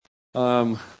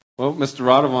Um, well, Mr.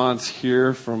 Radovan's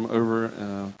here from over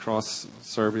across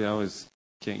Serbia. I always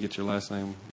can't get your last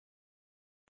name.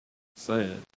 Say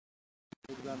it.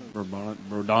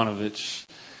 Brodanovic.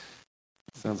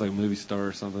 Sounds like a movie star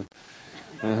or something.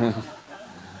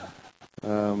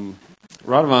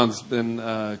 Radovan's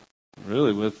been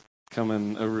really with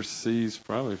coming overseas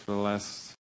probably for the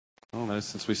last, I don't know,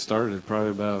 since we started,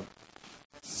 probably about,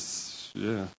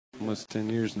 almost 10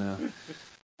 years now.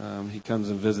 He comes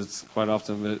and visits quite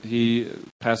often, but he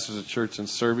pastors a church in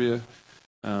Serbia,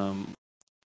 and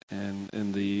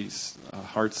in the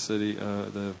heart city,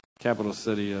 the capital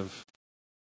city of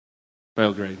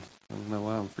Belgrade. I don't know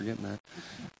why I'm forgetting that.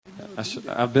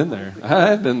 I've been there. I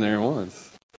have been there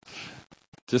once,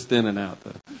 just in and out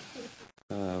though.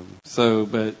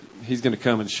 But he's going to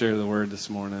come and share the word this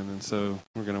morning, and so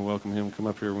we're going to welcome him. Come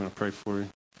up here. We're going to pray for you.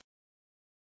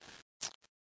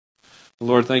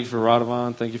 Lord, thank you for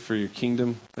Radovan. Thank you for your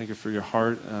kingdom. Thank you for your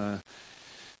heart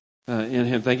in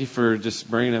him. Thank you for just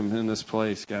bringing him in this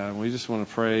place, God. And we just want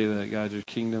to pray that, God, your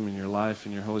kingdom and your life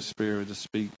and your Holy Spirit would just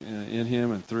speak in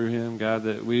him and through him. God,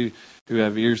 that we who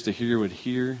have ears to hear would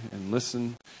hear and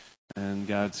listen. And,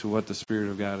 God, to what the Spirit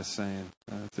of God is saying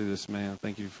through this man.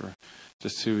 Thank you for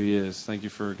just who he is. Thank you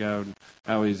for, God,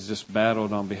 how he's just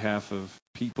battled on behalf of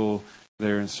people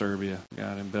there in Serbia,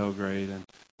 God, in Belgrade. And,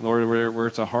 Lord, where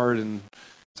it's a hard land.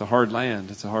 It's a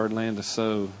hard land to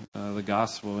sow the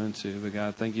gospel into. But,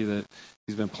 God, thank you that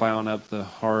he's been plowing up the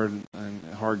hard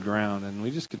ground. And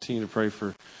we just continue to pray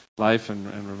for life and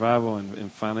revival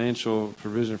and financial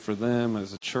provision for them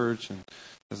as a church and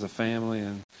as a family,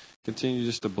 and continue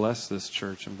just to bless this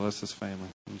church and bless this family.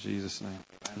 In Jesus' name,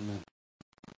 amen.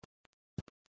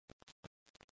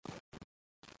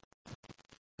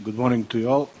 Good morning to you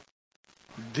all.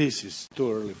 This is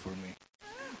too early for me.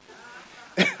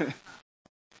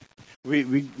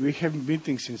 we have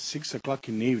meetings since 6 o'clock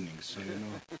in the evening, so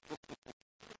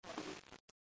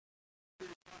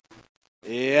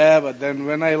Yeah, but then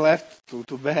when I left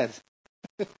to bed.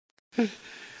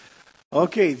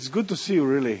 Okay, it's good to see you,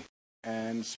 really.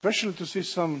 And especially to see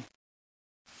some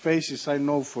faces I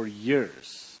know for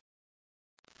years.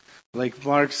 Like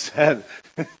Mark said,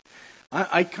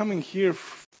 I coming here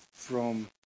from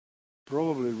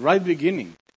probably right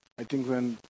beginning. I think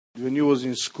when you was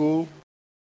in school.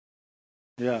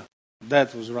 Yeah,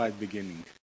 that was right beginning.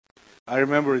 I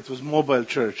remember it was mobile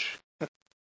church.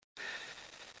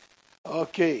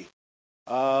 Okay.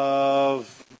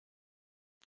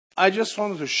 I just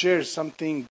wanted to share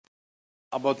something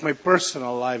about my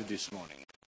personal life this morning.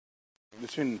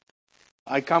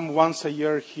 I come once a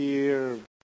year here,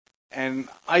 and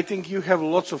I think you have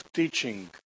lots of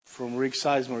teaching from Rick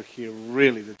Sizemore here,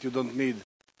 really, that you don't need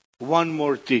one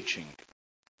more teaching.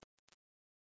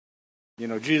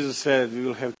 Jesus said we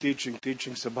will have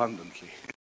teachings abundantly.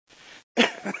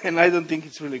 And I don't think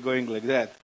it's really going like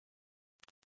that.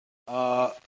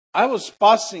 I was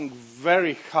passing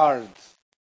very hard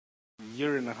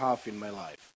year and a half in my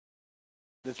life.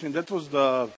 That was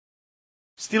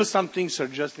still some things are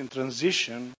just in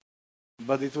transition,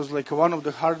 but it was like one of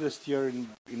the hardest years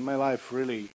in my life,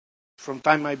 really, from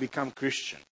time I became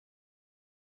Christian.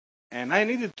 And I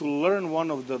needed to learn one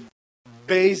of the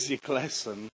basic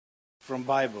lessons from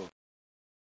Bible.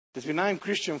 I'm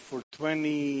Christian for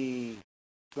 20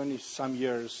 some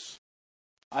years.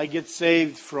 I get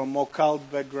saved from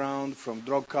occult background, from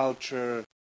drug culture.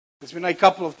 A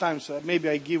couple of times, maybe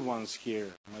I give once here,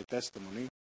 my testimony.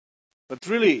 But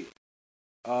really,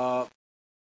 then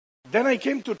I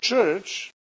came to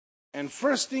church, and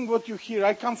first thing what you hear,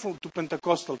 I come to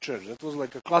Pentecostal church. That was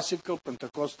like a classical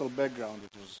Pentecostal background.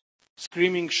 It was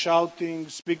screaming, shouting,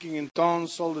 speaking in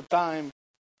tongues all the time.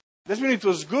 It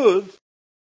was good,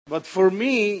 but for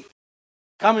me,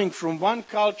 coming from one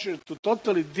culture to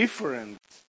totally different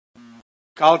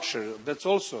culture, that's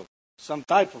also some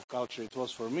type of culture it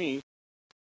was for me,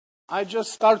 I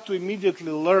just start to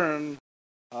immediately learn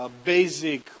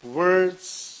basic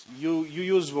words. You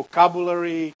use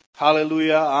vocabulary,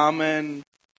 hallelujah, amen,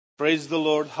 praise the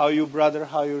Lord, how you brother,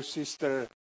 how your sister.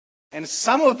 And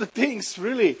some of the things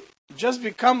really just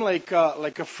become like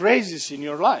a phrases in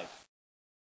your life.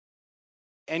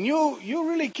 And you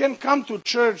really can come to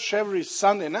church every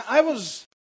Sunday. And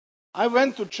I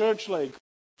went to church like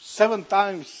 7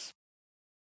 times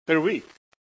per week.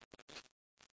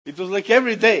 It was like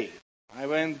every day. I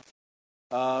went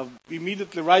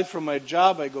immediately right from my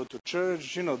job. I go to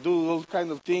church, do all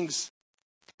kind of things.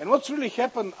 And what's really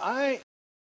happened,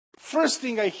 first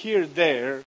thing I hear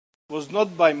there was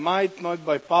not by might, not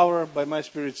by power, by my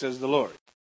spirit, says the Lord.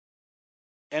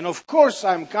 And of course,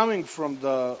 I'm coming from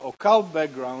the occult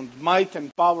background. Might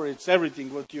and power, it's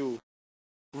everything what you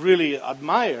really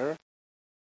admire.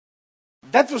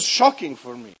 That was shocking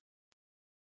for me.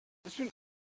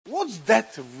 What's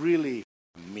that really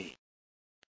mean?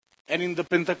 And in the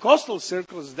Pentecostal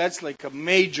circles, that's like a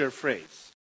major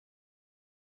phrase.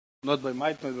 Not by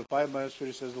might, not by power, by the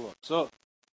Spirit, says the Lord. So,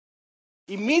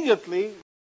 immediately,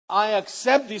 I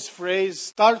accept this phrase,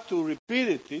 start to repeat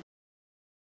it.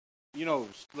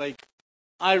 Like,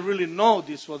 I really know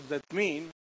this, what that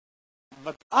means.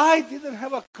 But I didn't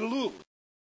have a clue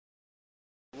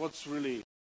what's really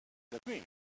that mean.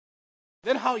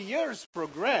 Then how years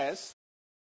progressed,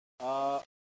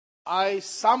 I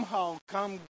somehow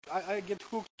I get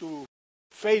hooked to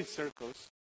faith circles,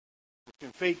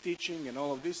 faith teaching and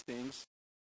all of these things.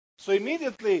 So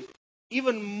immediately,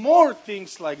 even more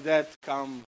things like that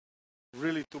come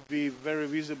really to be very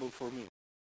visible for me.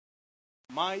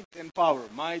 Might and power,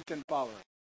 might and power.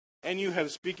 And you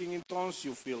have speaking in tongues,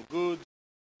 you feel good.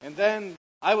 And then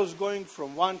I was going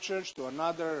from one church to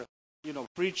another,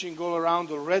 preaching all around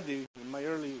already in my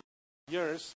early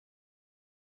years.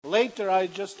 Later, I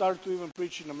just started to even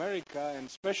preach in America, and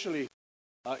especially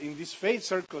in these faith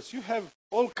circles, you have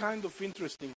all kinds of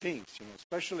interesting things,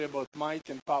 especially about might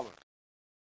and power.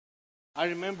 I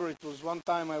remember it was one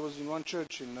time I was in one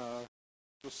church in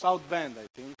South Bend, I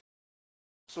think.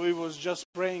 So he was just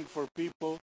praying for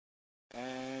people,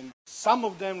 and some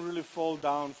of them really fall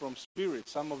down from spirit.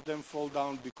 Some of them fall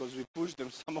down because we push them.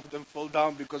 Some of them fall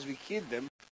down because we hit them.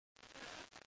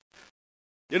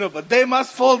 But they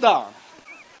must fall down.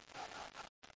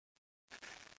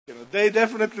 They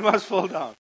definitely must fall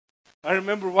down. I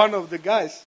remember one of the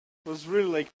guys was really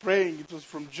like praying. It was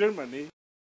from Germany,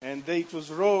 and it was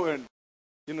raw, and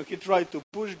he tried to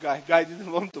push guy. Guy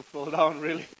didn't want to fall down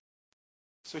really,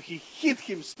 so he hit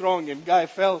him strong, and guy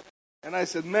fell. And I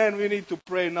said, "Man, we need to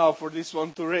pray now for this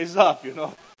one to raise up,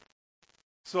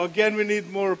 So again, we need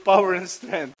more power and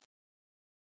strength."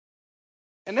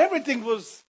 And everything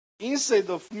was inside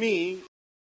of me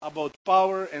about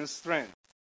power and strength.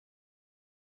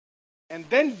 And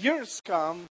then years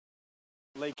come,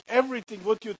 like everything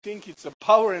what you think it's a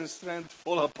power and strength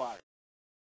fall apart.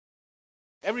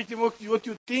 Everything what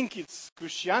you think it's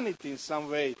Christianity in some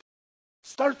way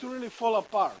start to really fall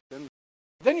apart. And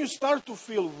then you start to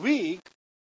feel weak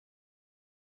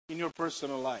in your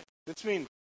personal life. That means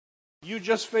you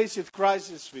just face a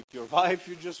crisis with your wife,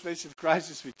 you just face a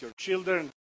crisis with your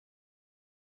children,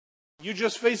 you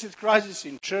just face a crisis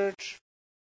in church,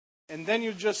 and then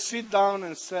you just sit down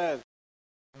and say,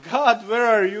 "God, where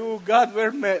are you? God,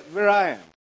 where I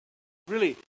am?"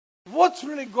 Really, what's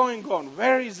really going on?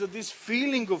 Where is this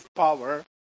feeling of power,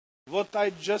 what I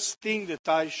just think that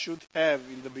I should have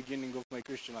in the beginning of my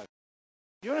Christian life?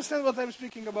 You understand what I'm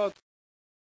speaking about?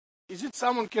 Is it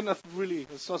someone cannot really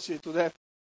associate to that?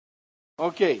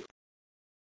 Okay.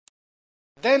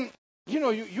 Then,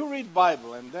 you read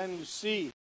Bible, and then you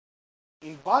see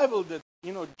in Bible that,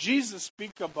 Jesus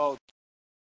speak about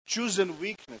chosen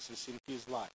weaknesses in his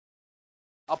life.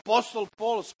 Apostle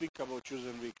Paul speak about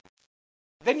chosen weakness.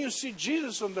 Then you see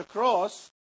Jesus on the cross,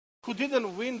 who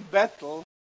didn't win battle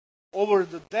over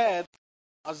the dead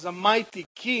as a mighty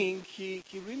king. He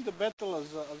win the battle as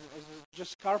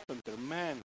just carpenter,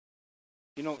 man.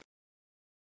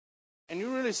 And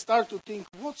you really start to think,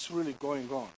 what's really going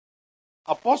on?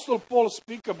 Apostle Paul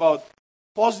speak about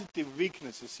positive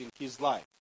weaknesses in his life.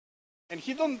 And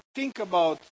he don't think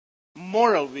about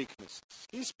moral weaknesses.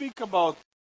 He speak about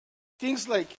things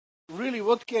like really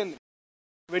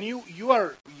when you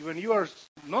are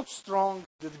not strong,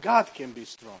 that God can be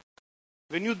strong.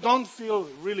 When you don't feel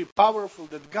really powerful,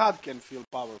 that God can feel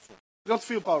powerful. Not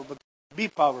feel powerful, but be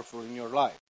powerful in your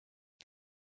life.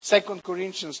 2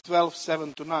 Corinthians 12,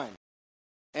 7-9.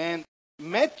 And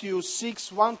Matthew 6,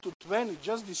 1-20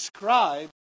 just describe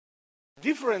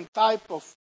different type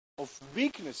of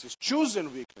weaknesses,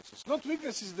 chosen weaknesses, not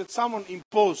weaknesses that someone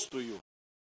imposed to you.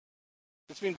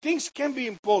 It's mean things can be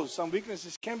imposed, some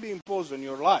weaknesses can be imposed on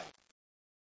your life.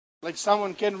 Like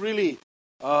someone can really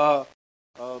try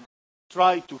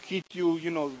to hit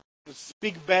you,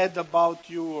 speak bad about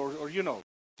you, or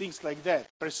things like that.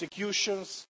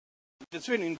 Persecutions. That's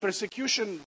when in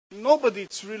persecution, nobody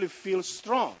really feels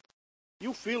strong.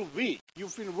 You feel weak. You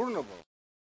feel vulnerable.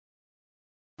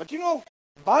 But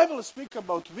Bible speak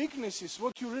about weaknesses,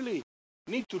 what you really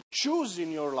need to choose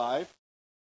in your life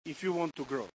if you want to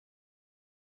grow.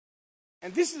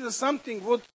 And this is something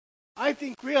what I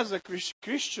think we as a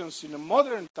Christians in a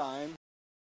modern time,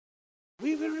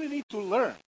 we really need to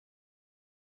learn.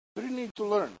 We really need to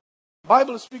learn.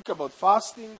 Bible speak about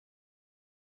fasting,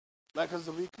 like as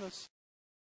a weakness.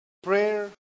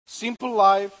 prayer, simple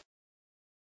life,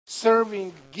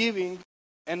 serving, giving,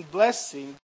 and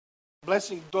blessing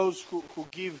those who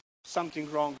give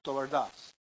something wrong toward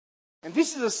us. And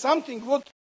this is something what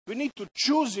we need to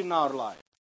choose in our life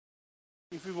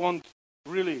if we want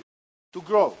really to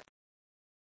grow.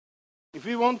 If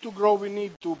we want to grow, we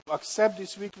need to accept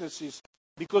these weaknesses,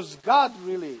 because God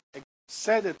really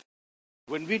said that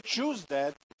when we choose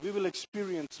that, we will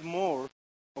experience more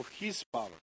of His power.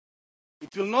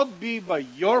 It will not be by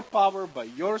your power, by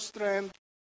your strength.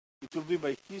 It will be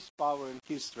by His power and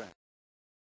His strength.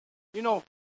 You know,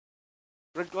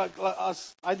 like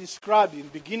as I described in the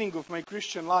beginning of my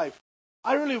Christian life,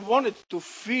 I really wanted to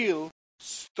feel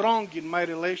strong in my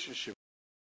relationship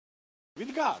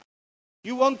with God.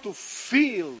 You want to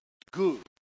feel good.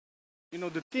 You know,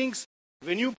 the things,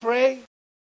 when you pray,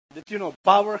 that,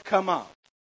 power come out.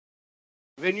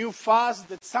 When you fast,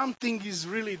 that something is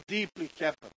really deeply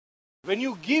happening. When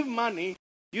you give money,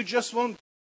 you just want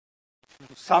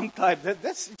sometimes,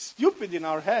 that's stupid in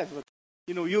our head, but,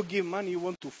 you give money, you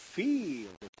want to feel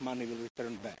that money will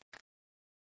return back.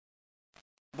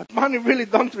 But money really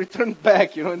don't return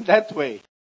back, in that way.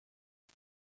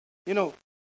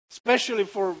 Especially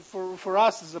for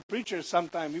us as a preacher,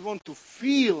 sometimes we want to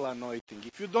feel anointing.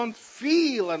 If you don't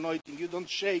feel anointing, you don't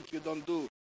shake, you don't do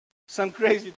some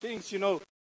crazy things,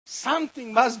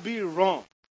 something must be wrong.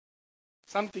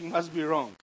 Something must be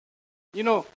wrong.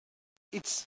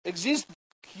 It exists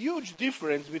huge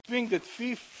difference between that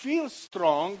we feel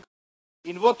strong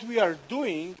in what we are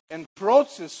doing and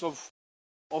process of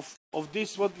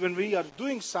this, when we are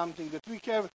doing something, that we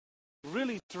have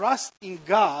really trust in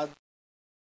God.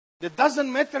 That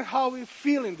doesn't matter how we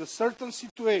feel in the certain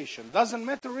situation. Doesn't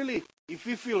matter really if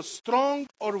we feel strong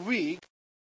or weak,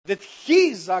 that He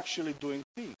is actually doing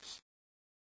things.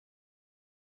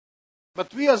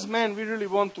 But we as men, we really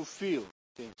want to feel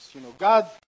things. God,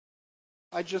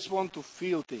 I just want to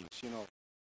feel things,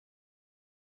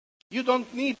 You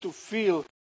don't need to feel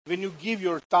when you give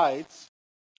your tithes.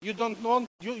 You don't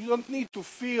need to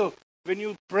feel when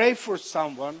you pray for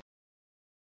someone.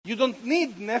 You don't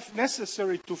need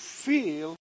necessary to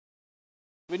feel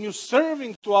when you're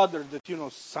serving to others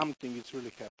that, something is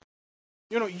really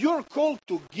happening. You're called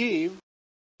to give.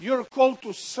 You're called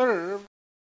to serve.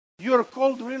 You're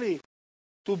called really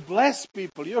to bless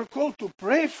people. You're called to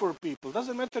pray for people.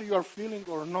 Doesn't matter you are feeling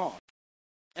or not.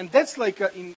 And that's like,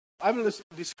 I will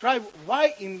describe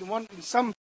why in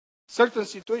some certain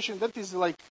situation that is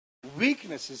like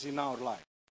weaknesses in our life.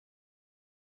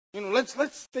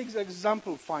 Let's take the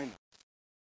example finance.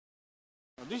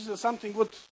 Now, this is something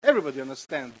what everybody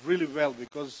understands really well,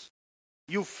 because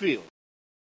you feel.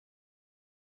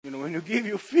 When you give,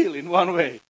 you feel in one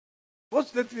way.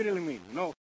 What's that really mean?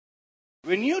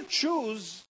 When you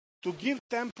choose to give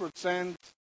 10%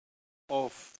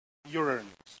 of your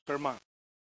earnings per month,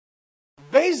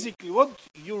 basically what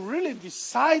you really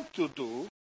decide to do,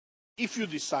 if you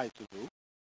decide to do,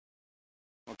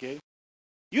 okay,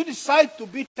 you decide to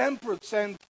be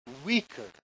 10% weaker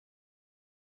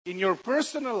in your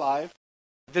personal life,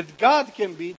 that God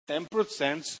can be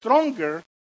 10% stronger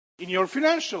in your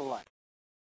financial life,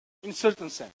 in certain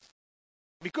sense.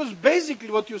 Because basically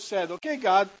what you said, okay,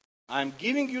 God, I'm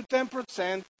giving you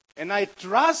 10%, and I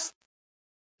trust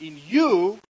in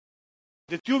you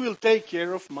that you will take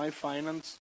care of my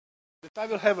finance, that I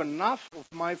will have enough of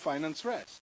my finance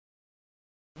rest.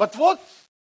 But what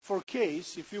for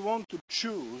case if you want to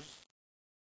choose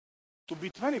to be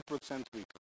 20% weaker?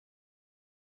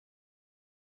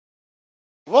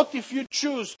 What if you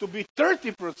choose to be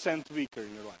 30% weaker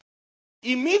in your life?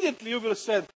 Immediately you will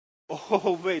say,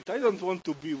 oh wait, I don't want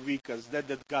to be weak as that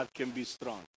God can be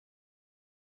strong.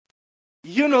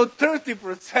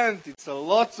 30%, it's a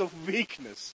lot of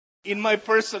weakness in my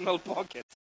personal pocket.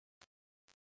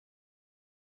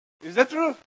 Is that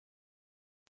true?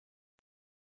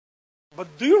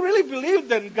 But do you really believe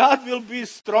that God will be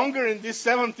stronger in this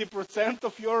 70%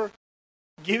 of your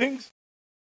givings?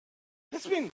 That's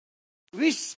mean,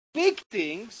 we speak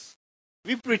things,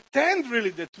 we pretend really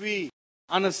that we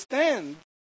understand,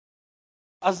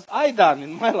 as I done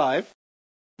in my life,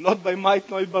 not by might,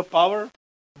 not by power,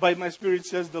 by my Spirit,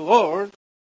 says the Lord,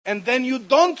 and then you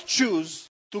don't choose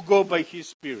to go by His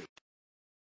Spirit.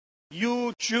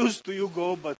 You choose to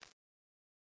go, but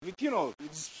with,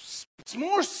 it's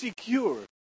more secure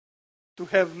to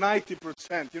have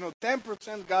 90%.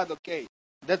 10% God, okay,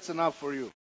 that's enough for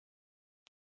you.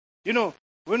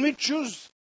 When we choose,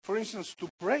 for instance, to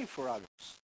pray for others,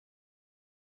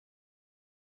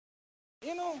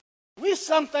 we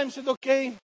sometimes said,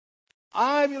 okay,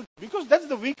 I will, because that's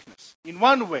the weakness, in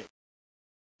one way.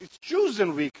 It's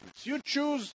chosen weakness. You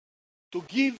choose to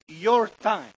give your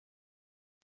time.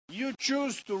 You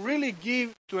choose to really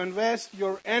to invest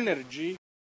your energy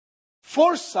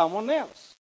for someone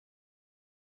else.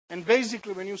 And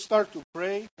basically, when you start to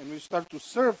pray and you start to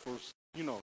serve for,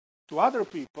 to other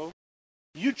people,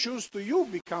 you choose to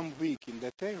become weak in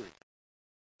that area.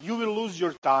 You will lose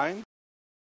your time.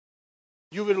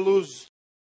 You will lose,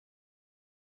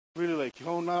 really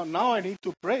now I need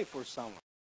to pray for someone.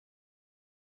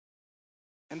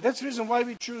 And that's the reason why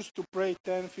we choose to pray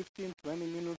 10, 15, 20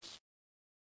 minutes.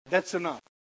 That's enough.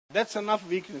 That's enough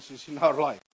weaknesses in our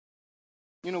life.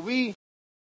 We,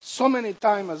 so many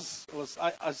times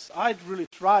as I really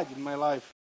tried in my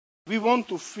life, we want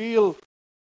to feel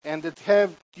and that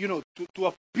have, to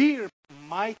appear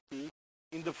mighty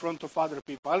in the front of other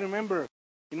people. I remember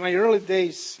in my early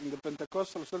days in the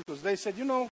Pentecostal circles, they said,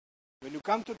 when you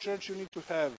come to church, you need to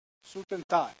have suit and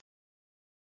tie.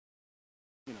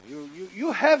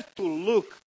 You have to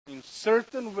look in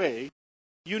certain way.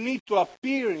 You need to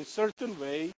appear in certain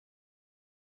way.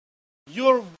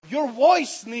 Your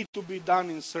voice need to be done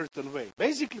in certain way.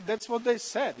 Basically, that's what they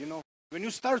said. When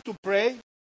you start to pray,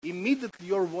 immediately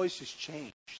your voice is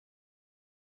changed.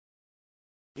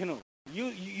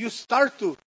 You start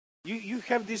to, you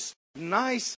have this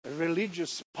nice,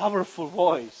 religious, powerful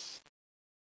voice.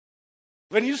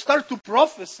 When you start to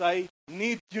prophesy,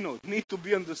 need to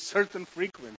be on the certain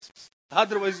frequencies.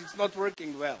 Otherwise, it's not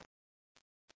working well.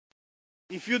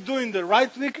 If you're doing the right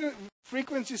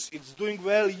frequencies, it's doing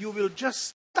well. You will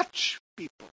just touch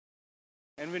people.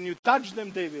 And when you touch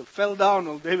them, they will fall down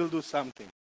or they will do something.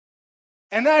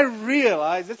 And I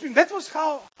realized, that was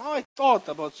how I thought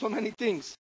about so many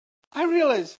things. I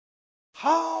realized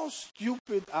how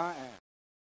stupid I am.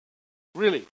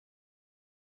 Really.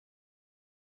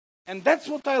 And that's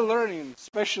what I learned,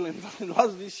 especially in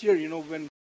last this year,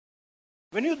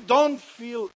 when you don't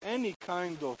feel any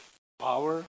kind of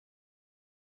power,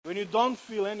 when you don't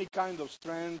feel any kind of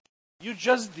strength, you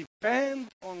just depend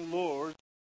on Lord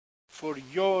for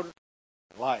your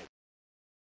life.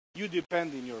 You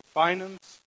depend in your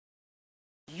finance.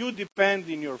 You depend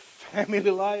in your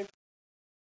family life.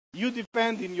 You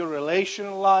depend in your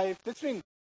relational life. That's when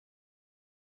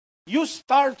you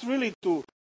start really to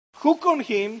hook on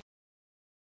Him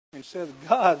and say,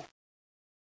 God,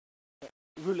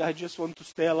 really, I just want to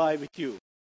stay alive with you.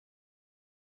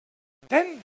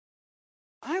 Then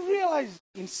I realized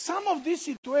in some of these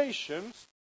situations,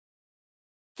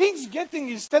 things getting,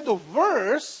 instead of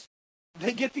worse,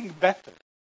 they're getting better.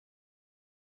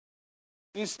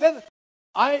 Instead,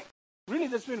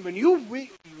 that's when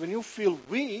you feel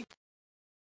weak,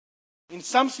 in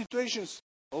some situations,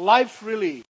 life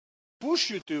really push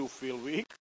you to feel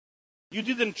weak. You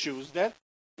didn't choose that.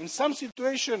 In some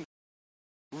situation,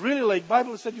 really, like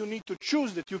Bible said, you need to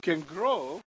choose that you can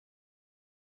grow.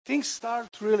 Things start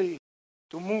really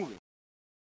to move.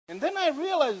 And then I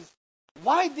realized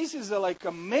why this is a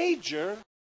major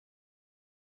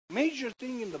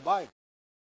thing in the Bible.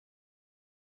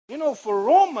 For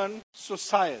Roman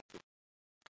society,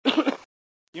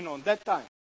 in that time,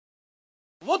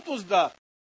 what was the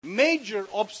major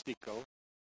obstacle?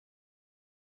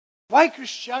 Why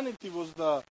Christianity was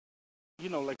the,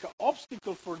 an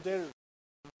obstacle for their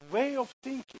way of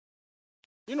thinking?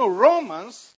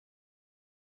 Romans,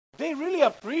 they really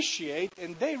appreciate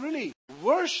and they really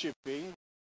worshiping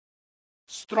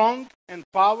strong and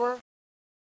power.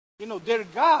 Their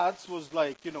gods was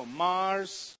like,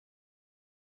 Mars,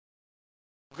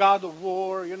 God of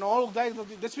war, all of that.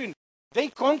 That's when they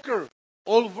conquer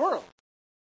all world.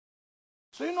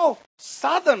 So,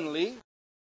 suddenly,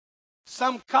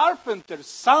 some carpenter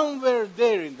somewhere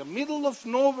there in the middle of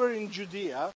nowhere in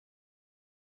Judea,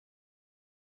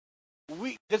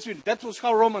 that was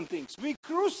how Roman thinks. We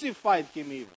crucified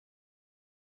him even.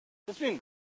 That's when,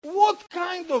 what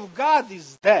kind of God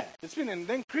is that? That's when, and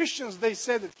then Christians, they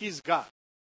said that he's God.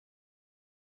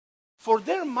 For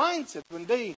their mindset, when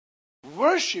they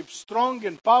worship strong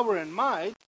and power and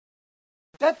might,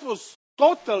 that was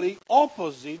totally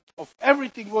opposite of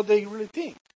everything what they really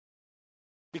think.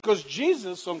 Because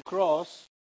Jesus on cross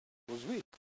was weak.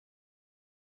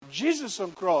 Jesus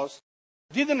on cross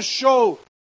didn't show,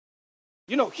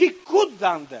 he could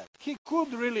done that. He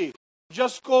could really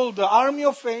just call the army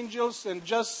of angels and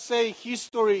just say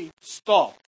history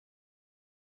stop.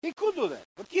 He could do that,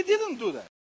 but he didn't do that.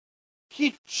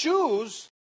 He chose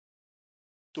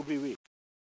to be weak.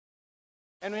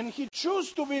 And when he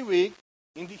chose to be weak,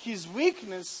 in his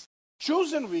weakness,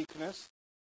 chosen weakness,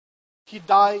 he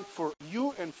died for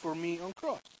you and for me on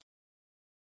cross.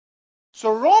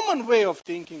 So Roman way of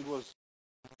thinking was,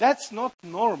 that's not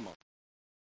normal.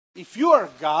 If you are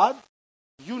God,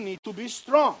 you need to be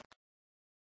strong.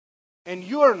 and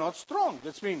you are not strong.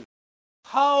 That's mean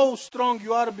how strong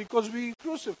you are because we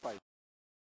crucified.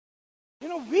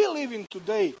 We live in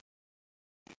today,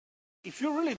 if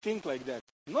you really think like that,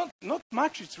 not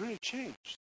much it's really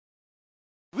changed.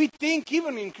 We think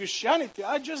even in Christianity,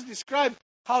 I just described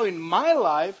how in my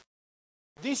life,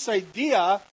 this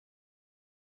idea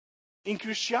in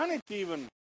Christianity even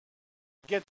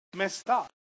get messed up.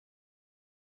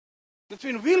 That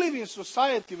when we live in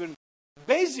society, when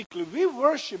basically we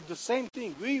worship the same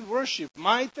thing. We worship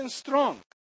might and strong.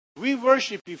 We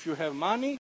worship if you have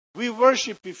money. We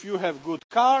worship if you have good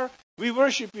car. We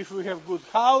worship if you have good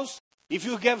house. If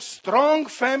you have strong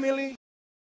family.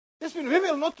 That's mean we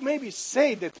will not maybe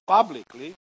say that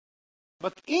publicly,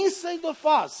 but inside of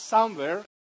us somewhere,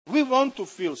 we want to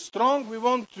feel strong. We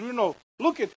want to,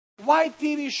 look at why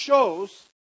TV shows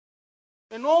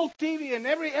and all TV and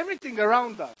everything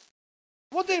around us.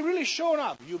 What they really showing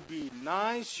up? You be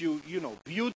nice, you know,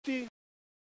 beauty.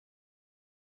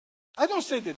 I don't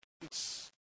say that it's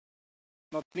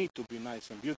not need to be nice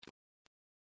and beautiful.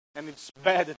 And it's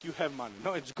bad that you have money.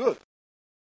 No, it's good.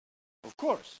 Of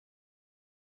course.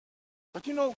 But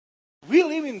we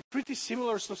live in pretty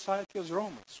similar society as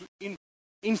Romans.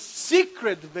 In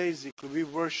secret, basically, we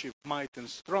worship might and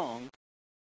strong.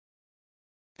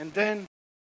 And then,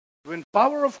 when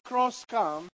power of cross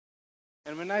comes,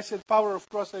 and when I said power of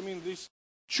cross, I mean this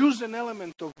choose an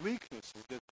element of weakness.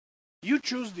 That you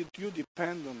choose that you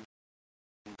depend on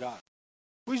God.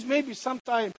 Who is maybe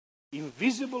sometimes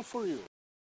invisible for you.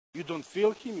 You don't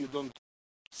feel Him, you don't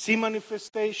see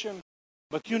manifestation,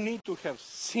 but you need to have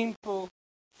simple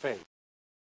faith.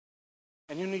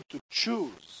 And you need to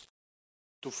choose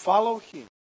to follow Him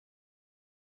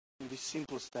in these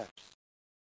simple steps.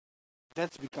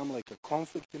 That's become like a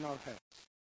conflict in our heads.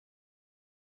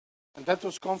 And that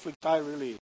was conflict I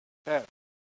really had.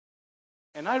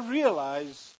 And I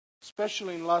realized,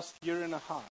 especially in the last year and a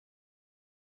half,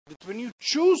 that when you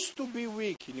choose to be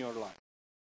weak in your life,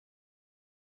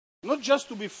 not just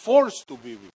to be forced to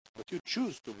be weak, but you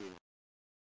choose to be weak.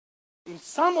 In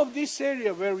some of this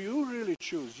area where you really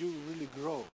choose, you really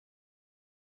grow.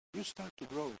 You start to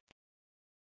grow.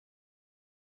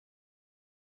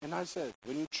 And I said,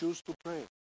 when you choose to pray,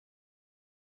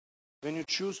 when you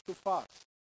choose to fast,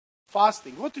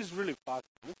 fasting, what is really fasting?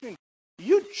 I mean,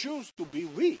 you choose to be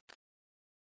weak.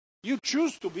 You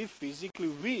choose to be physically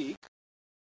weak.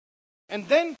 And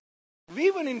then,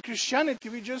 even in Christianity,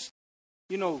 we just,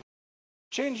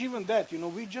 change even that.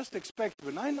 We just expect,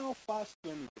 when I now fast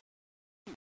 20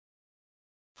 days,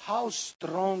 how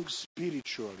strong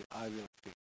spiritually I will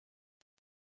feel.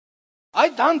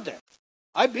 I've done that.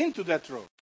 I've been to that road.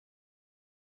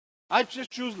 I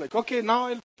just choose okay,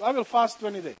 now I will fast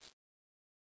 20 days.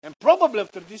 And probably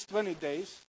after these 20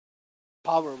 days,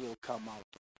 power will come out.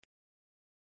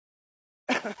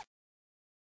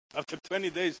 After 20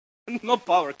 days, no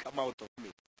power come out of me.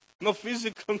 No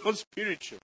physical, no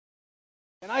spiritual.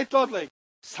 And I thought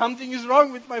something is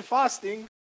wrong with my fasting.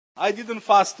 I didn't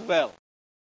fast well.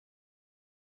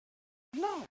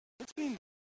 No,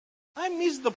 I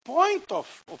missed the point of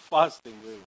fasting.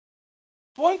 Really.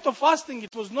 Point of fasting,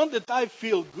 it was not that I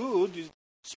feel good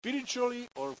spiritually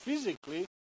or physically.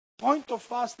 Point of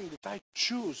fasting that I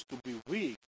choose to be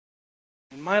weak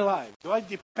in my life. Do I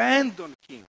depend on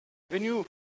Him? When you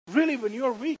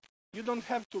are weak, you don't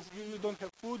have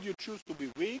food, you choose to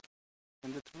be weak,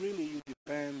 and that really you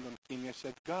depend on Him. I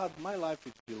said, God, my life,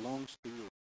 it belongs to you.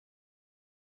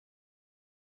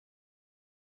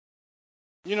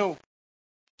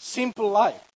 Simple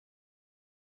life.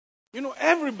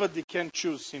 Everybody can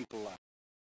choose simple life.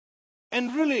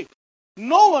 And really,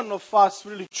 no one of us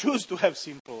really choose to have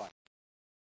simple life.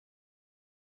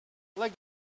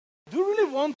 Do you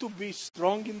really want to be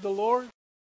strong in the Lord?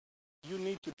 You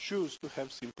need to choose to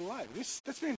have simple life.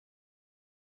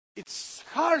 It's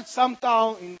hard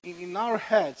sometimes in our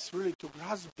heads really to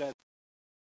grasp that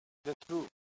truth.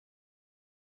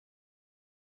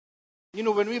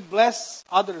 When we bless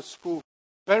others who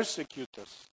persecute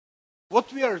us,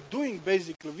 what we are doing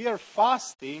basically, we are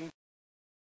fasting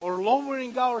or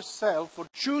lowering ourselves or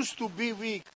choose to be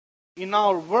weak in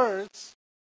our words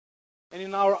and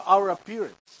in our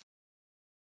appearance.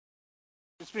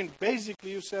 It's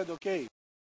basically you said, okay,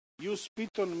 you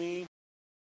spit on me,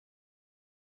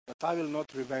 but I will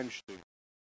not revenge to you.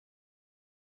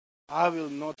 I will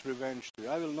not revenge to you.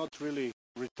 I will not really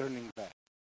returning back.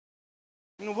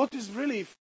 What is really,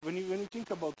 when you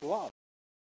think about love,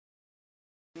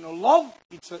 love,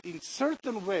 it's in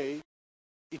certain way,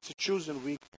 it's a chosen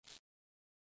weakness.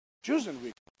 Chosen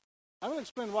weakness. I will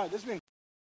explain why.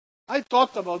 I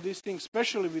thought about these things,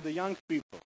 especially with the young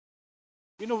people.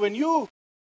 When you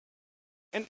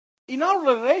In our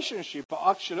relationship,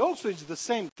 actually, also it's the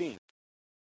same thing.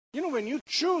 You know, when you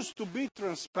choose to be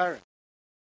transparent,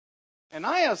 and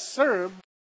I as Serb,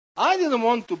 I didn't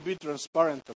want to be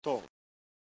transparent at all.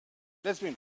 That's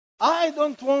mean, I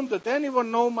don't want that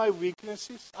anyone know my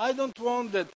weaknesses. I don't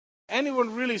want that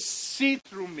anyone really see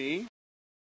through me.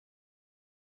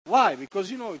 Why?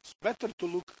 Because, it's better to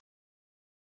look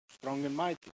strong and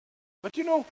mighty. But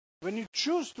when you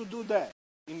choose to do that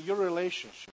in your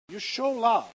relationship, you show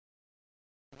love.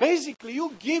 Basically,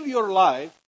 you give your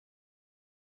life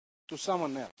to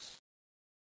someone else.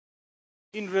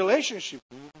 In relationship,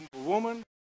 woman,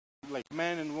 like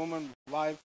man and woman,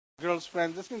 wife, girl's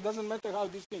friend, this thing doesn't matter how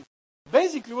these things.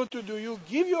 Basically, what you do, you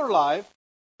give your life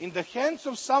in the hands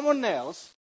of someone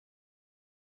else.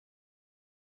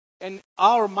 And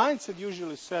our mindset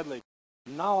usually said, like,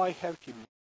 now I have him.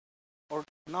 Or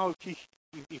now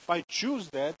if I choose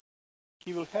that,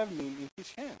 he will have me in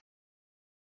his hand.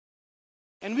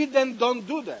 And we then don't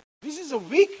do that. This is a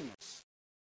weakness.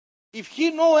 If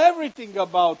he know everything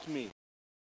about me,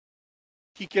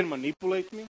 he can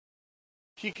manipulate me.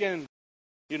 He can,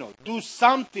 do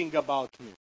something about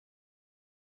me.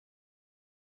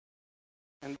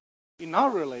 And in our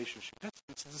relationship,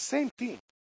 it's the same thing.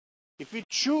 If we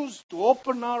choose to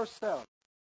open ourselves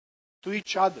to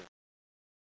each other,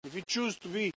 if we choose to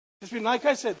be, like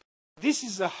I said, this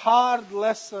is a hard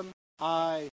lesson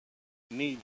I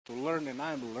need to learn, and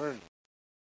I'm learning.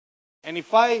 And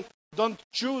if I don't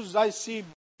choose, I see,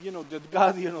 that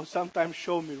God, sometimes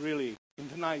show me really in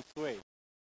the nice way.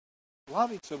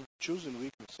 Love is a chosen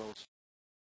weakness also.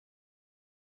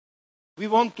 We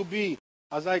want to be,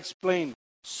 as I explained,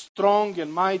 strong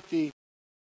and mighty,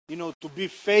 to be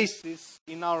faces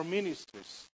in our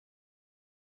ministries.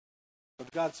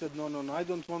 But God said, no, I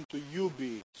don't want you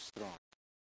be strong.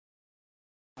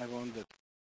 I want that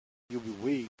you be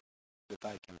weak, that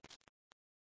I can be strong.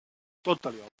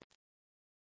 Totally opposite.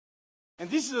 And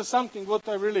this is something what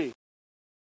I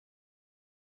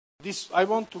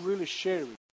want to really share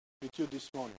with you this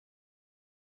morning.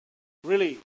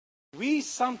 Really, we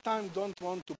sometimes don't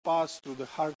want to pass through the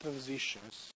hard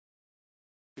transitions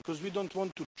because we don't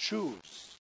want to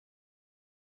choose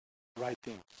right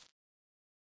things.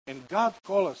 And God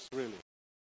calls us really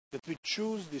that we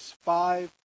choose these 5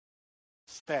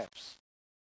 steps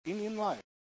in life.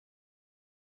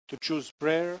 To choose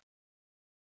prayer,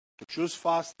 to choose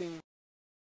fasting,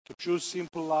 to choose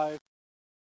simple life,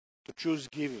 to choose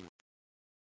giving,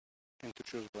 and to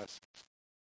choose blessings.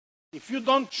 If you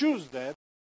don't choose that,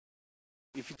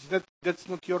 if that's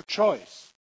not your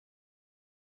choice,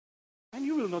 then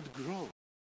you will not grow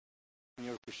in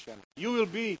your Christianity. You will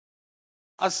be,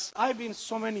 as I've been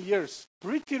so many years,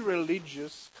 pretty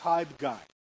religious, hype guy,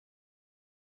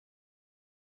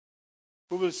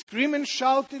 who will scream and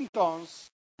shout in tongues,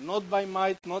 not by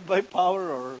might, not by power,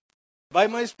 or by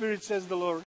my spirit, says the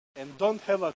Lord, and don't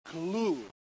have a clue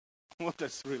what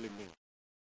this really means.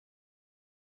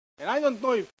 And I don't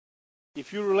know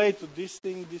if you relate to this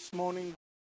thing this morning,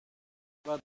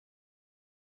 but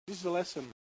this is a lesson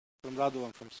from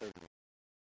Radovan from Serbia.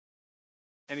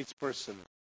 And it's personal,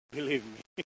 believe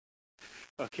me.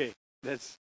 Okay,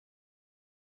 that's...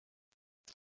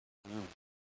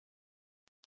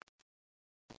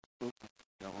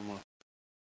 Got one more.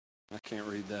 I can't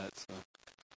read that, so.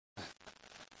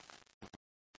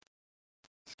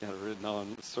 It's got it written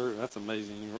on. That's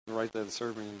amazing. You write that in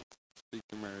Serbian and speak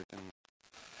American.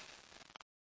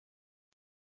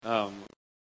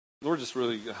 Lord just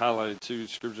really highlighted 2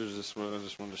 scriptures I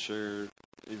just wanted to share,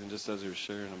 even just as he was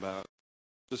sharing about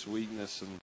just weakness,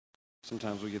 and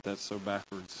sometimes we get that so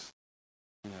backwards.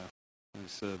 Like he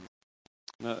said,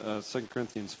 2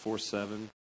 Corinthians 4:7.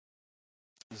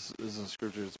 This is a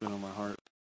scripture that's been on my heart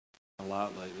a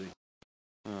lot lately.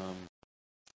 It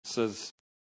says,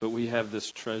 "But we have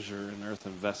this treasure in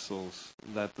earthen vessels,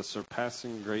 that the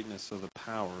surpassing greatness of the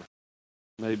power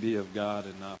may be of God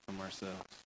and not from ourselves."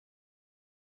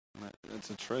 It's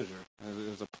a treasure.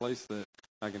 There's a place that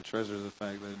I can treasure the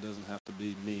fact that it doesn't have to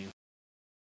be me.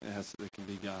 It can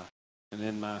be God. And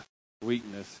in my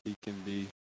weakness, he can be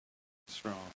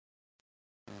strong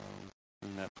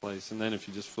in that place. And then if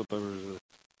you just flip over to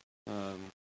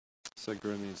 2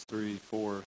 Corinthians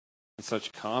 3:4, and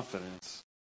such confidence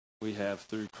we have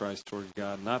through Christ toward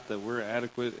God, not that we're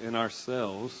adequate in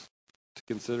ourselves to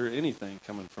consider anything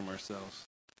coming from ourselves,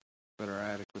 but our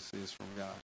adequacy is from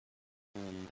God.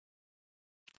 And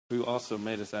who also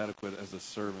made us adequate as a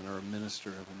servant or a minister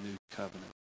of a new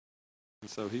covenant. And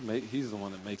so he's the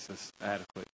one that makes us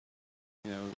adequate.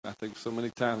 I think so many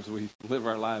times we live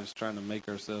our lives trying to make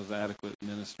ourselves adequate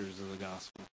ministers of the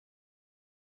gospel.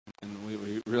 And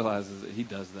we realize that He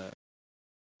does that.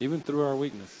 Even through our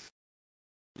weakness.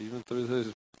 Even through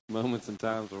those moments and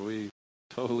times where we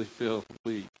totally feel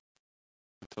weak.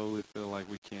 Totally feel like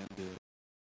we can't do it.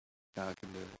 God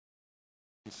can do it.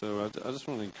 And so I just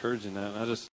want to encourage you in that.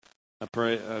 And I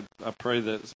pray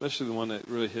that, especially the one that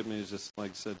really hit me is just,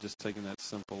 like I said, just taking that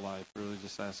simple life, really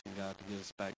just asking God to get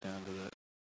us back down to that.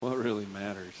 What really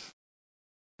matters?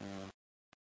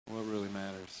 What really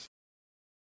matters?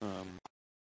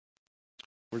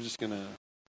 We're just going to,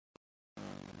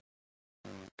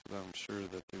 because I'm sure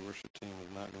that the worship team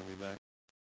is not going to be back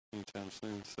anytime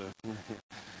soon. So,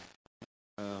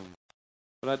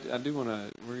 but I do want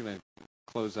to, we're going to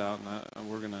close out, and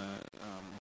we're going to,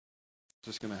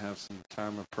 just going to have some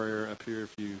time of prayer up here.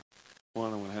 If you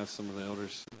want, I'm going to have several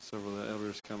of the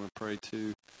elders come and pray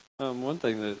too. One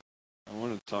thing that I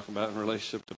want to talk about in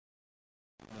relationship to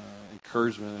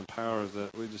encouragement and power is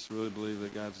that we just really believe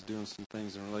that God's doing some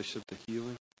things in relationship to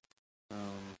healing.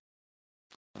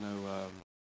 I know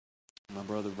my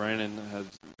brother Brandon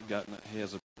he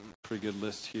has a pretty good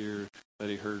list here that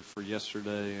he heard for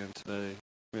yesterday and today.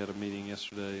 We had a meeting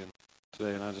yesterday and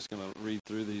today, and I'm just going to read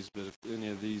through these, but if any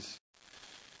of these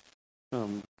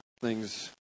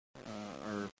things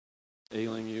are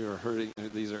ailing you or hurting,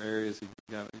 these are areas he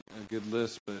got a good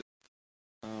list, but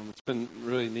it's been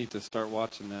really neat to start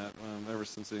watching that. Ever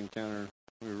since the encounter,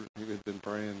 we've been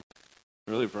praying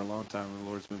really for a long time. The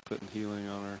Lord's been putting healing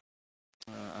on our,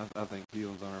 I think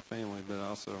healing's on our family, but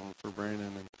also for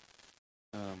Brandon,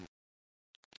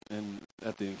 and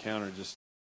at the encounter just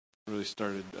really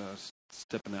started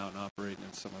stepping out and operating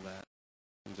in some of that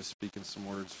and just speaking some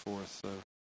words forth. So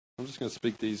I'm just going to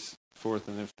speak these forth,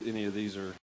 and if any of these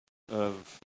are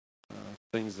of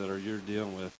things that you're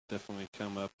dealing with, definitely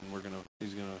come up, and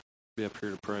he's going to be up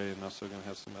here to pray, and also going to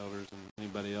have some elders and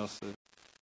anybody else that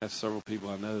has several people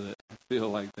I know that feel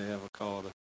like they have a call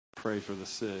to pray for the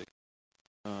sick.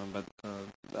 But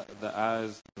the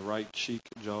eyes, the right cheek,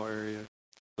 jaw area,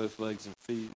 both legs and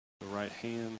feet, the right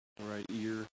hand, the right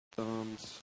ear,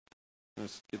 thumbs,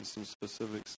 just getting some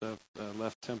specific stuff,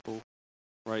 left temple,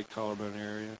 right collarbone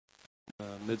area,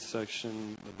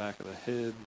 midsection, the back of the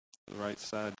head, the right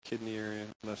side kidney area,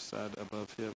 left side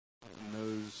above hip,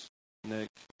 nose, neck,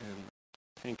 and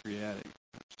pancreatic.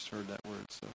 I just heard that word.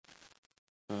 So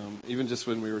even just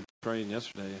when we were praying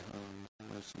yesterday,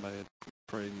 somebody had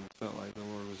prayed and felt like the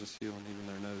Lord was just healing even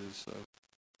their nose.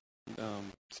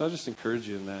 So I just encourage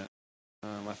you in that.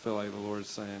 I feel like the Lord is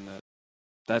saying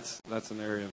that's an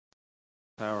area of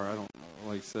power. I don't,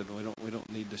 like I said, we don't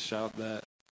need to shout that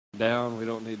down. We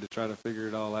don't need to try to figure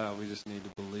it all out. We just need to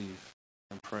believe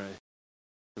and pray,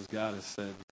 because God has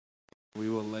said we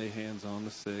will lay hands on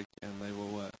the sick and they will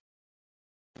what?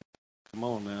 Come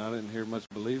on now, I didn't hear much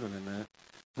believing in that.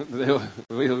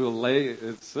 We will lay.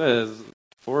 It says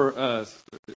for us.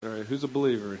 All right, who's a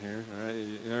believer in here? All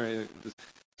right, just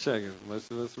check it. Most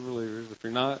of us are believers. If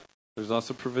you're not, there's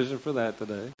also provision for that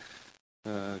today,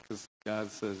 because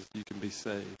God says you can be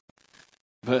saved.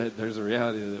 But there's a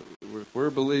reality that if we're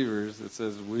believers, it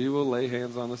says we will lay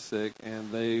hands on the sick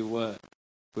and they what?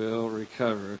 Will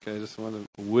recover. Okay, just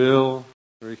will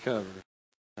recover.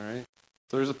 All right.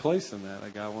 So there's a place in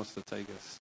that God wants to take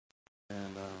us,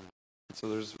 and so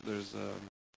there's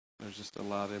just a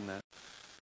lot in that.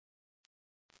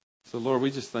 So Lord, we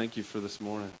just thank you for this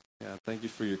morning. God, thank you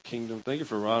for your kingdom. Thank you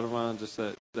for Radovan, just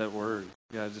that word.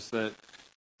 God, just that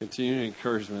continuing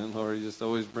encouragement. Lord, he just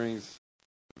always brings,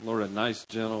 Lord, a nice,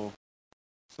 gentle,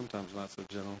 sometimes not so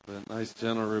gentle, but a nice,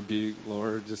 gentle rebuke,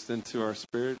 Lord, just into our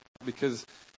spirit, because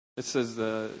it says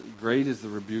great is the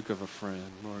rebuke of a friend.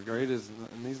 Lord,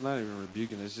 and he's not even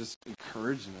rebuking, it's just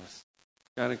encouraging us.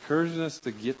 God, encouraging us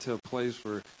to get to a place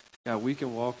where, God, we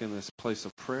can walk in this place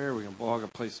of prayer. We can walk in a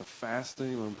place of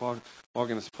fasting. We can walk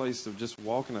in this place of just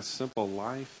walking a simple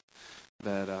life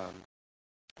that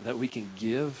we can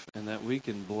give and that we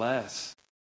can bless.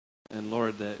 And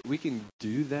Lord, that we can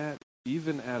do that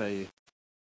even at a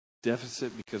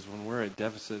deficit, because when we're at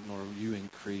deficit, Lord, you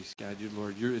increase. God,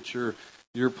 Lord, it's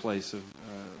your place of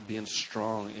being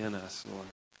strong in us, Lord.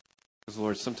 Because,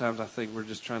 Lord, sometimes I think we're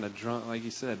just trying to like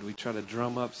you said, we try to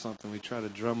drum up something. We try to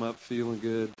drum up feeling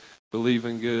good,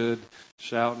 believing good,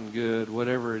 shouting good,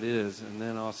 whatever it is. And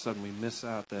then all of a sudden we miss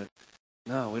out that,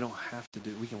 no, we don't have to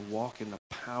do it. We can walk in the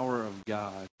power of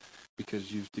God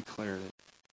because you've declared it.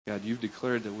 God, you've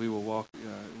declared that we will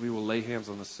lay hands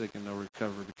on the sick and they'll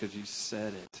recover because you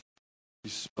said it.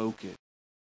 You spoke it.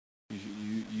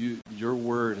 Your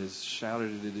word has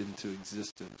shouted it into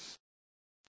existence.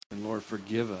 And Lord,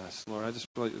 forgive us. Lord, I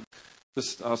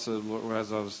just also, Lord,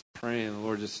 as I was praying, the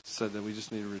Lord just said that we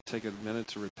just need to take a minute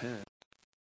to repent.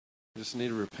 We just need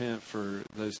to repent for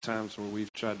those times where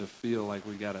we've tried to feel like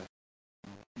we got to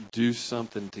do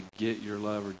something to get your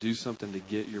love or do something to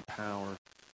get your power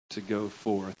to go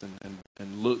forth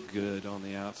and look good on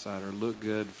the outside or look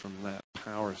good from that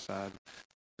power side.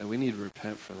 And we need to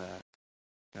repent for that.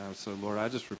 God, so Lord, I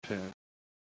just repent.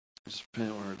 Just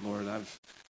repent, Lord. I've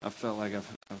felt like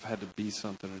I've had to be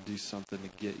something or do something to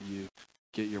get you,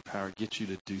 get your power, get you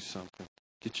to do something,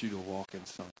 get you to walk in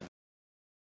something.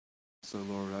 So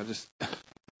Lord, I just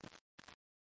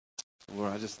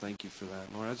thank you for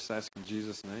that. Lord, I just ask in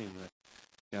Jesus' name that,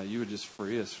 God, you would just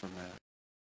free us from that.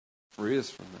 Free us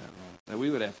from that, Lord. That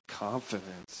we would have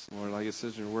confidence, Lord, like it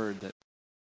says in your word, that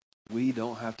we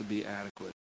don't have to be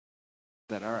adequate.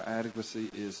 That our adequacy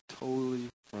is totally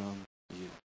from you.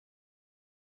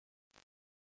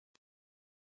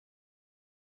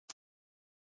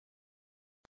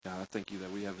 God, I thank you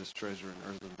that we have this treasure in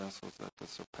earthen vessels, that the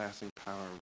surpassing power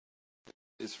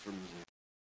is from you.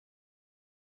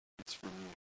 It's from you.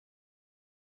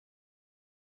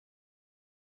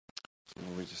 So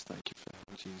Lord, we just thank you for that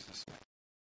in Jesus'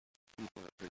 name.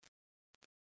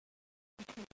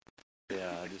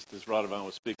 Yeah, just as Radovan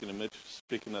was speaking and Mitch was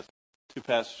speaking, that's two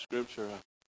passages of Scripture.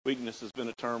 Weakness has been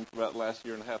a term for about the last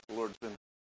year and a half. The Lord's been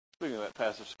speaking of that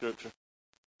passage of Scripture.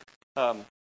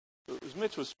 As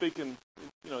Mitch was speaking,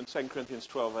 in 2 Corinthians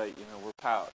 12:8, we're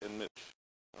power. And Mitch,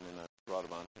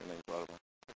 Radovan, your name's Radovan.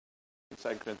 In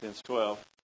 2 Corinthians 12,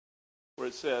 where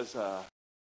it says,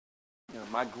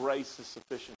 my grace is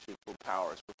sufficient for you, for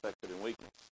power is perfected in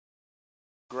weakness.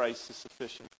 Grace is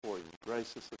sufficient for you.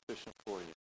 Grace is sufficient for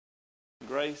you.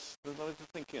 Grace, let me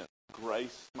think in.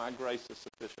 Grace, my grace is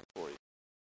sufficient for you.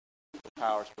 The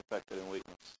power is perfected in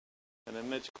weakness. And then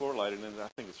Mitch correlated, and I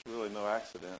think it's really no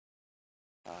accident.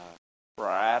 For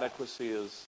our adequacy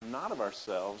is not of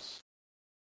ourselves,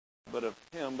 but of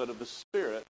Him, but of the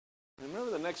Spirit. And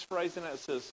remember the next phrase in that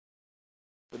says,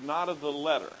 but not of the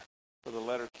letter. For the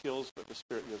letter kills, but the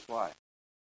Spirit gives life.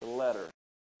 The letter.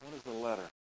 What is the letter?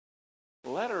 The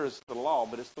letter is the law,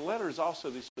 but the letter is also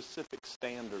these specific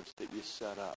standards that you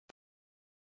set up.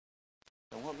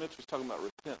 And what Mitch was talking about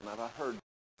repenting, I heard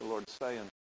the Lord saying,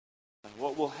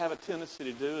 what we'll have a tendency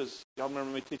to do is, y'all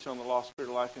remember me teaching on the law, spirit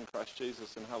of life in Christ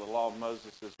Jesus, and how the law of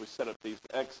Moses is we set up these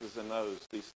X's and O's,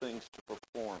 these things to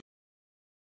perform,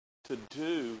 to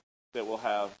do that will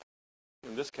have,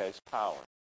 in this case, power,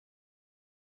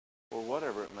 or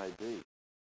whatever it may be.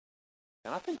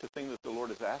 And I think the thing that the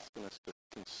Lord is asking us to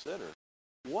consider,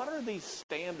 what are these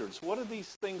standards? What are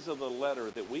these things of the letter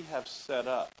that we have set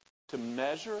up to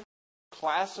measure,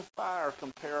 classify, or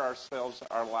compare ourselves,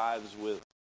 our lives with?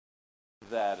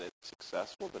 That it's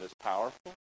successful, that it's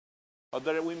powerful, or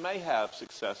that we may have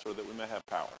success, or that we may have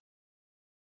power.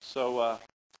 So,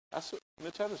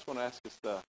 Mitch, I just want to ask us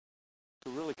to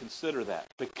really consider that.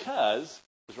 Because,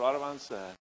 as Radovan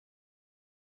said,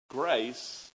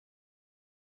 grace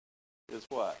is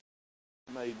what?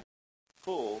 Made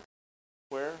full,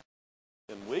 where?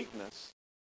 In weakness.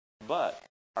 But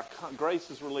our grace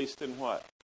is released in what?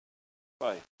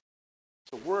 Faith.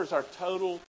 So where's our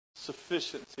total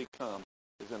sufficiency come?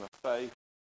 Is in a faith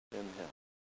in Him.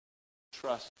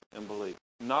 Trust and believe.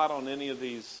 Not on any of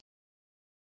these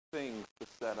things to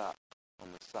set up on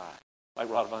the side. Like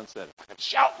Radovan said, I can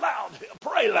shout loud,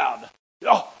 pray loud.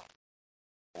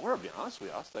 Or to be honest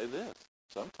with you, I'll say this.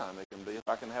 Sometimes it can be if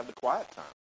I can have the quiet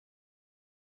time.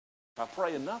 If I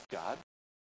pray enough, God.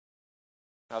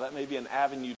 Now that may be an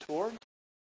avenue toward,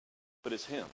 but it's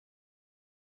Him.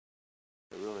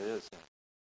 It really is Him.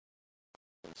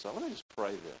 And so let me just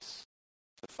pray this.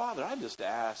 So Father, I just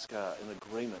ask in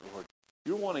agreement, Lord,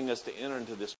 you're wanting us to enter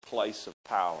into this place of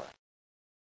power.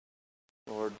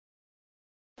 Lord,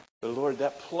 but Lord,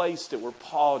 that place that where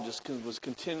Paul just was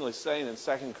continually saying in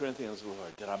 2 Corinthians,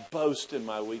 Lord, that I boast in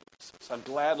my weaknesses. I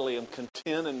gladly am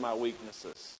content in my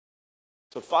weaknesses.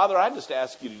 So Father, I just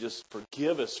ask you to just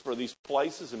forgive us for these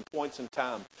places and points in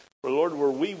time where, Lord, where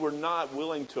we were not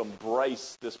willing to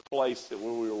embrace this place that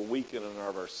where we were weak in and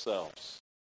of ourselves.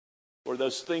 Or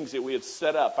those things that we had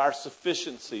set up, our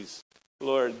sufficiencies,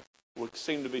 Lord, would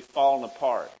seem to be falling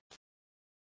apart.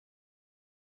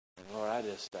 And Lord, I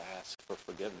just ask for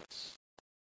forgiveness.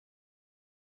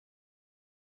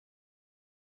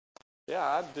 Yeah,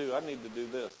 I do. I need to do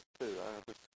this too. I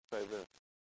just say this.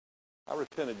 I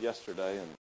repented yesterday and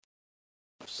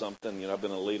of something. I've been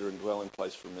a leader in Dwelling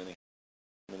Place for many,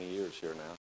 many years here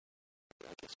now.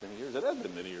 I guess many years. It has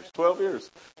been many years. 12 years.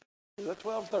 Is that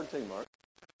 12, 13, Mark?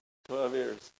 12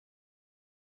 years.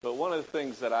 But one of the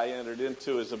things that I entered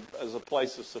into as a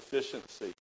place of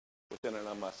sufficiency within and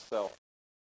of myself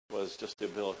was just the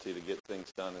ability to get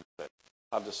things done.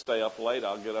 I'll just stay up late.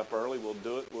 I'll get up early. We'll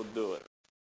do it.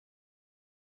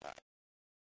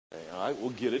 All right,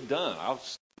 we'll get it done.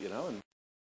 And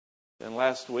then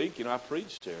last week, I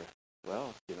preached here.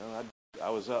 Well, I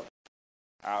was up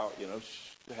out,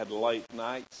 had late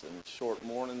nights and short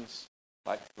mornings,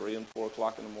 like 3 and 4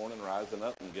 o'clock in the morning, rising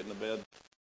up and getting to bed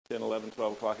 10, 11,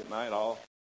 12 o'clock at night.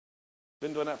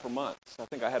 Been doing that for months. I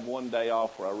think I had one day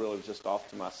off where I really was just off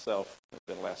to myself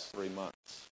in the last 3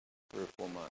 months, 3 or 4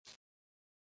 months.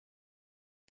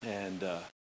 And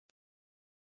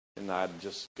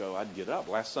I'd get up.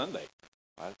 Last Sunday,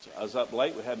 I was up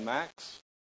late. We had Max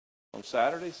on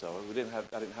Saturday, so I didn't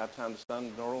have time to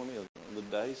spend normally on the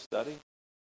day study.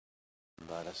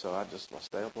 But so I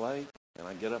stay up late, and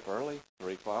I get up early,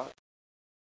 3 o'clock.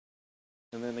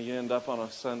 And then you end up on a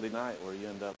Sunday night where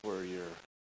you're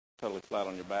totally flat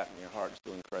on your back and your heart's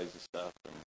doing crazy stuff,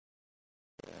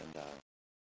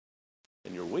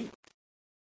 and you're weak.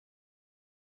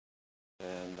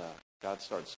 And God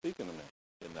starts speaking to me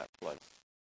in that place.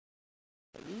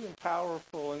 Are you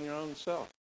powerful in your own self?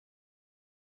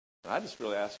 And I just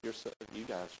really ask you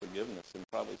guys forgiveness and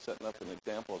probably setting up an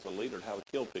example as a leader of how to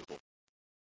kill people.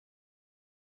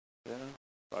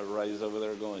 I raise over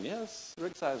there going, yes,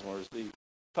 Rick Sizemore is the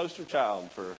poster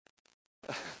child for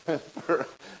for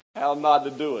how not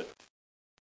to do it.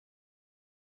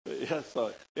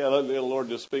 The Lord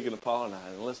just speaking to Paul and I,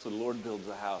 unless the Lord builds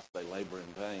a house, they labor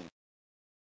in vain.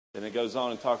 And it goes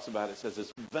on and talks about it. It says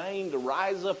it's vain to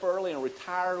rise up early and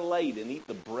retire late and eat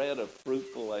the bread of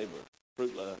fruitful labor,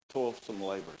 toilsome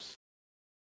labors.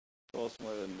 And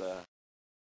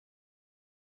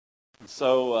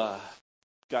so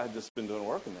God had just been doing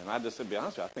work in there. And I just said, to be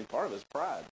honest with you, I think part of it is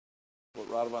pride. What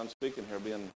Radovan's speaking here,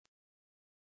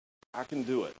 I can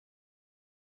do it.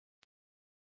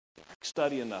 I can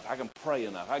study enough. I can pray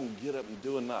enough. I can get up and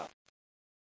do enough.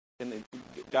 And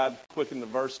God quickened the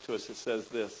verse to us. It says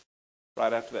this,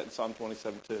 right after that in Psalm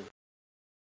 27:2.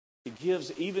 He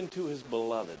gives even to his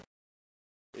beloved,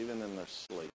 even in their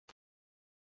sleep.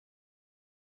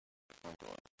 I'm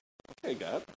going, okay,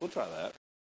 God, we'll try that.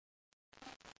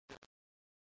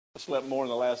 I slept more in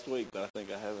the last week than I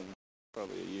think I have in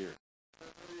probably a year.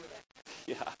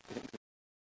 Yeah.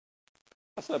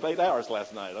 I slept 8 hours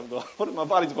last night. I'm going, what is my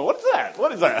body's going, what is that?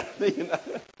 What is that?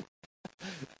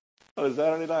 Oh, it's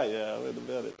Saturday night? Yeah, I went to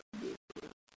bed.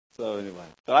 So anyway,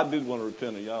 but I did want to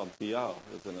repent of y'all to y'all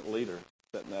as a leader,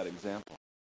 setting that example.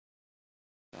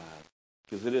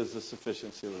 Because it is the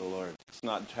sufficiency of the Lord. It's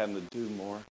not having to do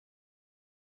more.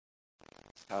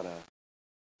 It's how to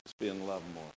just be in love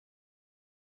more.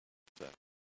 So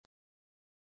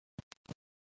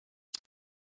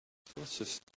let's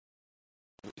just,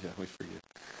 we forgive.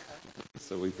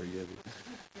 So we forgive you.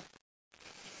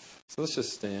 So let's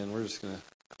just stand. We're just going to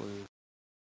close.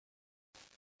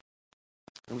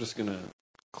 I'm just going to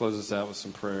close this out with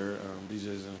some prayer.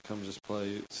 DJ's going to come just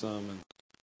play some. And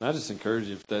I just encourage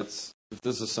you, if this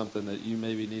is something that you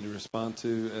maybe need to respond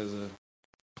to as a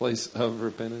place of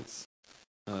repentance,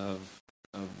 of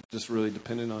just really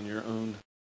depending on your own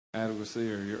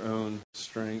adequacy or your own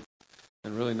strength,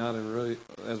 and really not,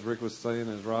 as Rick was saying,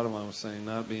 as Radovan was saying,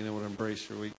 not being able to embrace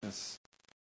your weakness,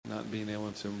 not being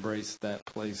able to embrace that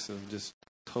place of just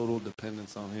total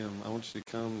dependence on Him. I want you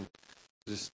to come,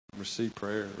 just receive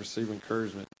prayer, receive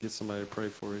encouragement, get somebody to pray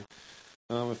for you.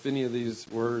 If any of these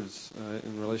words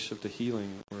in relationship to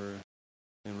healing or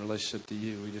in relationship to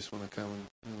you, we just want to come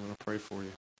and want to pray for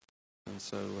you. And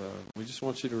so we just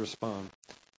want you to respond.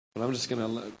 But I'm just going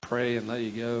to pray and let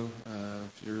you go.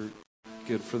 If you're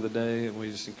good for the day, and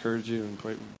we just encourage you and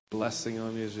pray blessing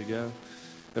on you as you go.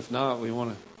 If not, we're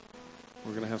going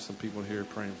to have some people here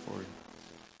praying for you.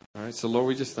 All right, so Lord,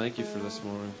 we just thank you for this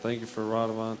morning. Thank you for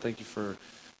Radovan. Thank you for,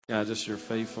 God, just your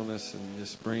faithfulness and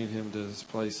just bringing him to this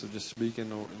place of just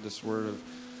speaking this word of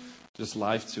just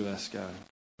life to us, God.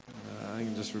 I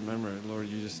can just remember it, Lord.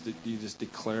 You just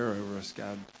declare over us,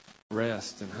 God,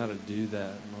 rest and how to do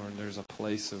that, Lord. There's a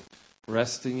place of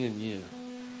resting in you,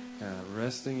 God,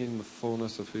 resting in the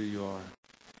fullness of who you are,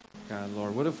 God,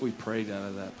 Lord. What if we prayed out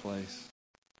of that place?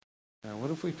 God, what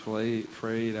if we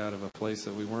prayed out of a place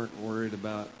that we weren't worried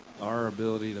about our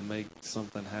ability to make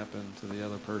something happen to the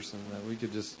other person, that we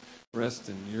could just rest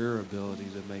in your ability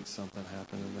to make something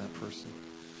happen in that person?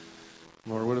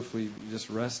 Lord, what if we just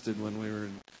rested when we were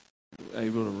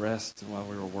able to rest while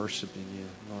we were worshiping you?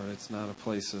 Lord, it's not a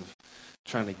place of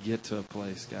trying to get to a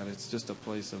place, God. It's just a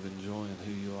place of enjoying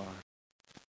who you are.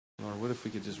 Lord, what if we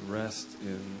could just rest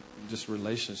in just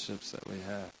relationships that we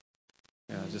have?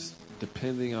 Just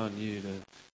depending on you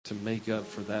to make up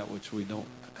for that which we don't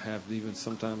have even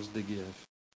sometimes to give.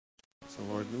 So,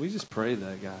 Lord, we just pray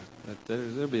that, God, that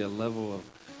there'll be a level of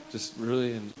just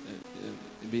really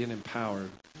being empowered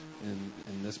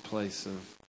in this place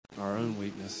of our own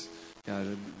weakness.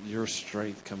 God, your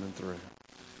strength coming through.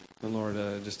 And Lord,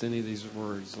 just any of these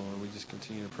words, Lord, we just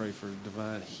continue to pray for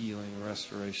divine healing,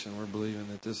 restoration. We're believing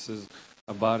that this is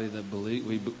a body that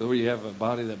we have a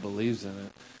body that believes in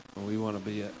it, and we want to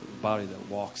be a body that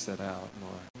walks that out,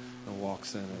 Lord, and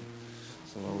walks in it.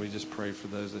 So, Lord, we just pray for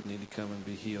those that need to come and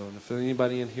be healed. And if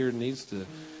anybody in here needs to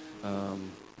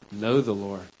know the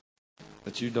Lord,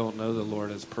 that you don't know the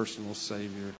Lord as personal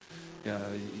Savior,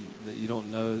 that you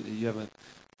don't know, that you haven't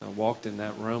walked in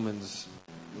that Romans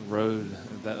road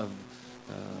of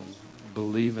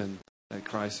believing that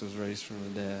Christ was raised from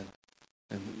the dead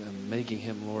and making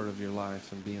him Lord of your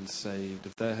life and being saved.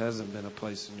 If that hasn't been a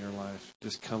place in your life,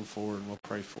 just come forward and we'll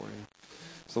pray for you.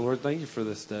 So, Lord, thank you for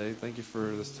this day. Thank you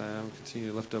for this time. Continue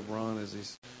to lift up Ron as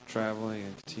he's traveling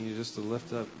and continue just to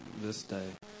lift up this day.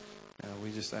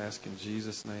 We just ask in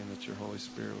Jesus' name that your Holy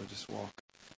Spirit would just walk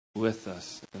with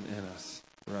us and in us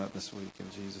throughout this week. In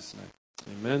Jesus'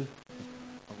 name. Amen.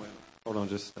 Oh, wait. Hold on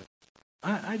just a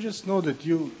second. I just know that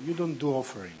you don't do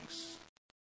offerings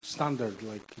standard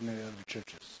like in the other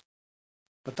churches.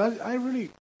 But I really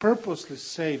purposely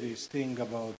say this thing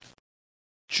about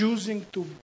choosing to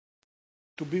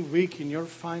be weak in your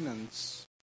finance,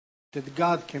 that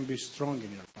God can be strong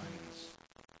in your finance.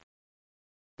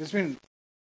 That's mean,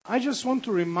 I just want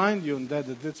to remind you on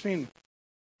that's mean,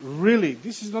 really,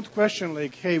 this is not question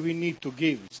like, hey, we need to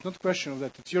give. It's not question of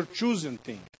that. It's your chosen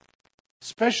thing.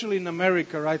 Especially in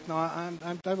America right now,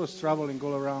 I was traveling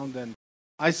all around and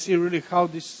I see really how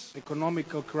this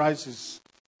economical crisis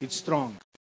is strong.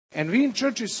 And we in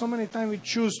churches, so many times we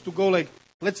choose to go like,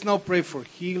 let's now pray for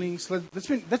healings.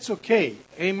 That's okay.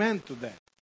 Amen to that.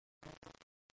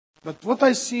 But what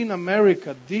I see in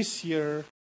America this year,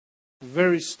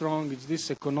 very strong, is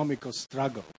this economical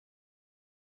struggle.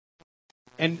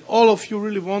 And all of you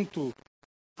really want to,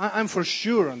 I'm for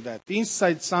sure on that.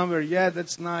 Inside somewhere, yeah,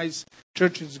 that's nice,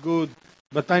 church is good,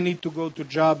 but I need to go to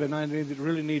job and I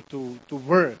really need to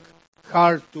work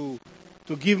hard to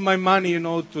give my money,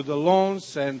 to the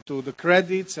loans and to the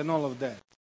credits and all of that.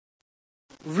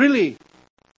 Really,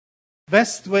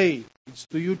 best way is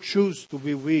to you choose to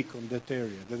be weak on that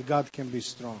area, that God can be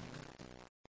strong.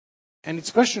 And it's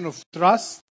a question of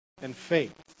trust and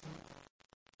faith.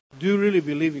 Do you really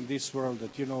believe in this world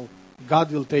that,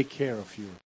 God will take care of you?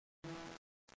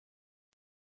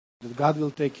 That God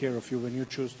will take care of you when you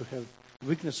choose to have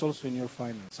weakness also in your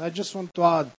finance. I just want to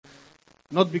add,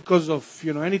 not because of,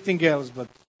 anything else, but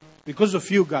because of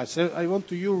you guys. I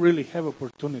want you really have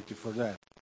opportunity for that.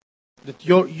 That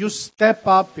you step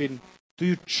up do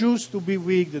you choose to be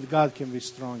weak, that God can be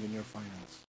strong in your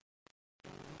finance.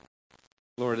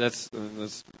 Lord, that's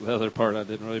the other part I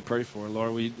didn't really pray for.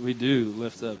 Lord, we do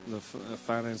lift up the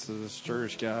finances of this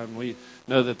church, God, and we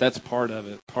know that that's part of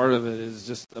it. Part of it is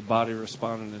just a body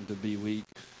responding and to be weak,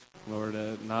 Lord,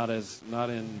 not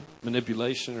in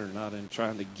manipulation or not in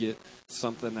trying to get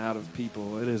something out of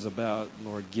people. It is about,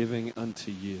 Lord, giving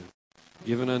unto you,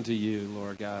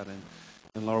 Lord God,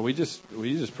 and Lord, we just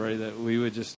pray that we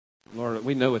would just, Lord,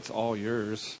 we know it's all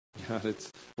yours, God.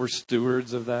 We're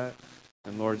stewards of that.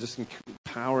 And Lord, just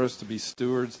empower us to be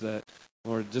stewards that,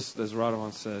 Lord, just as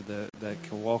Radovan said, that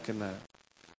can walk in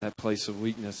that place of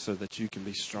weakness so that you can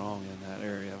be strong in that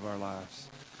area of our lives.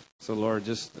 So Lord,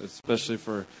 just especially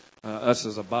for us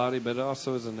as a body, but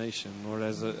also as a nation, Lord,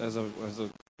 as a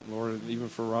Lord, even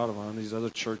for Radovan, these other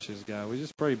churches, God, we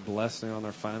just pray blessing on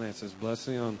their finances,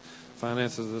 blessing on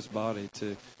finances of this body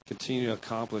to continue to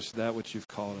accomplish that which you've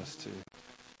called us to.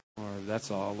 Lord,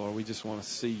 that's all, Lord. We just want to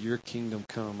see your kingdom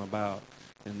come about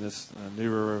in this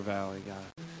New River Valley,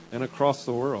 God, and across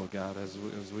the world, God, as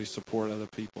we support other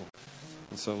people.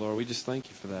 And so, Lord, we just thank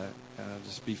you for that. God,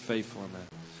 just be faithful in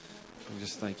that. We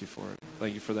just thank you for it.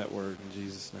 Thank you for that word in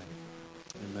Jesus' name.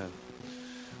 Amen.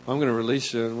 Well, I'm going to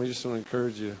release you, and we just want to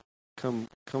encourage you. Come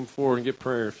forward and get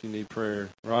prayer if you need prayer.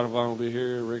 Radovan will be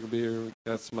here. Rick will be here. We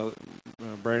got some other,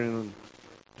 Brandon and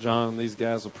John. These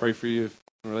guys will pray for you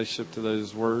in relationship to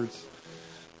those words.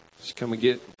 Just come and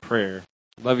get prayer.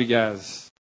 Love you guys.